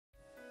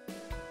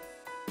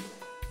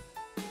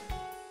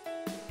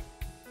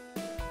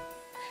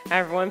Hi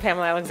everyone,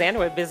 Pamela Alexander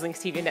with BizLynks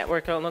TV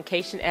Network on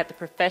location at the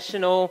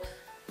Professional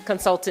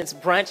Consultants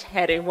Brunch.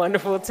 Had a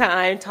wonderful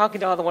time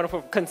talking to all the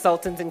wonderful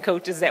consultants and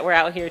coaches that were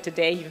out here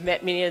today. You've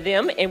met many of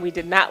them, and we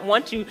did not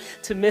want you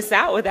to miss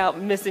out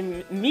without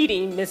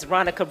meeting Miss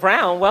Ronica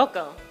Brown.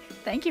 Welcome.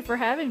 Thank you for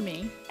having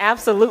me.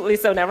 Absolutely.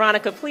 So now,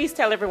 Ronica, please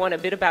tell everyone a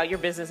bit about your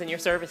business and your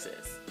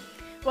services.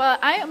 Well,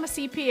 I am a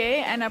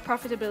CPA and a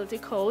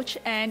profitability coach,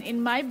 and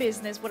in my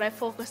business, what I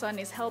focus on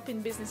is helping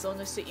business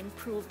owners to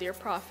improve their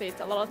profit.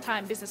 A lot of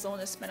time, business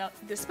owners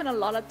spend a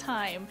lot of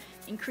time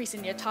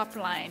increasing their top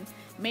line,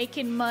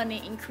 making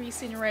money,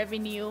 increasing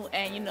revenue,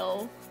 and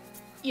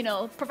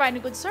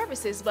providing good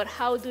services. But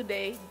how do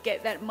they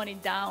get that money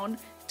down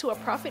to a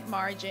profit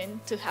margin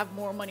to have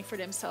more money for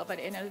themselves at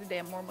the end of the day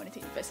and more money to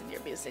invest in their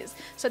business?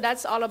 So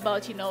that's all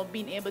about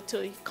being able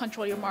to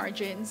control your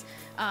margins,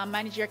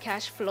 manage your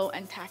cash flow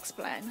and tax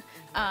plan.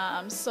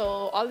 So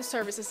all the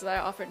services that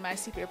I offer in my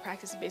CPA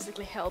practice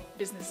basically help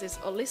businesses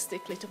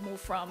holistically to move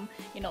from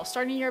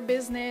starting your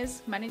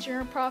business, managing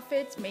your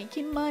profits,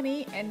 making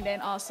money, and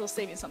then also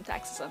saving some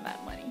taxes on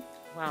that money.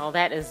 Wow,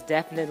 that is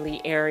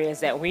definitely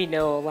areas that we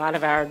know a lot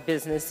of our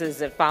businesses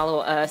that follow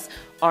us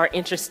are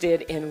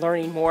interested in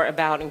learning more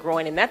about and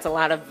growing, and that's a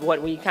lot of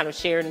what we kind of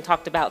shared and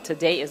talked about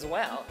today as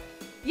well.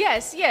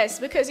 Yes,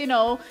 because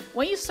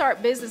when you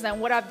start business,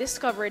 and what I've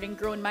discovered in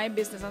growing my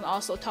business and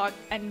also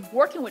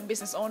working with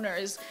business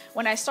owners,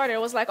 when I started, I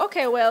was like,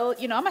 okay, well,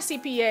 I'm a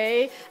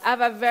CPA, I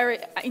have a very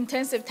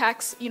intensive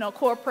tax,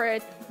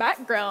 corporate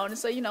background,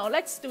 so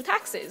let's do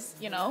taxes,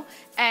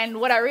 and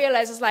what I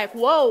realized is like,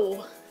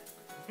 whoa.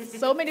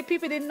 So many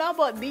people didn't know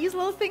about these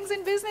little things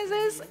in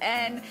businesses,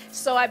 and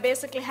so I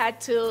basically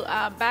had to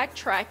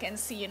backtrack and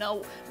see,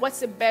 what's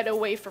the better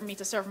way for me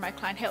to serve my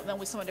client, help them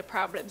with some of the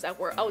problems that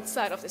were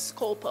outside of the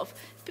scope of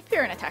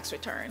preparing a tax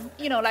return.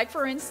 Like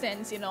for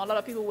instance, a lot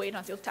of people wait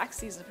until tax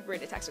season to prepare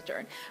the tax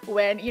return.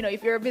 When,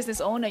 if you're a business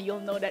owner,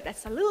 you'll know that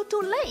that's a little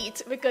too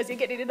late because you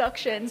get the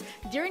deductions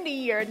during the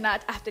year,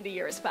 not after the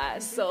year has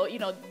passed. So,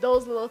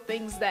 those little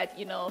things that,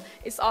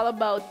 it's all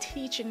about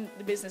teaching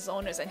the business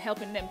owners and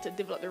helping them to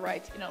develop the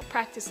right,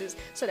 practices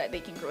so that they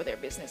can grow their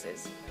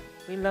businesses.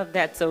 We love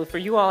that. So for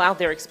you all out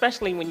there,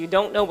 especially when you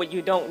don't know what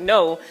you don't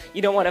know,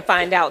 you don't want to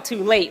find out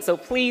too late. So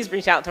please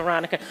reach out to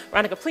Ronica.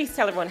 Ronica, please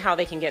tell everyone how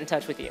they can get in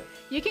touch with you.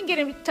 You can get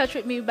in touch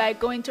with me by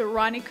going to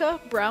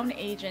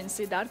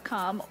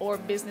RonicaBrownAgency.com or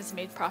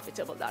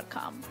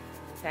BusinessMadeProfitable.com.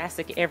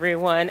 Fantastic,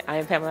 everyone. I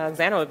am Pamela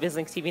Alexander with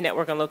BizLynks TV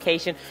Network on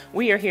location.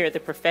 We are here at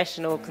the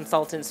Professional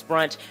Consultants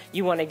Brunch.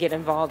 You want to get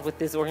involved with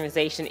this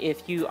organization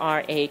if you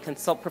are a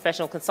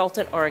professional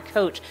consultant or a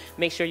coach.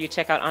 Make sure you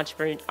check out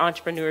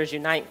Entrepreneurs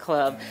Unite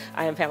Club.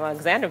 I am Pamela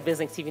Alexander of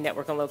BizLynks TV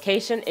Network on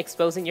location,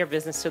 exposing your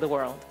business to the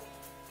world.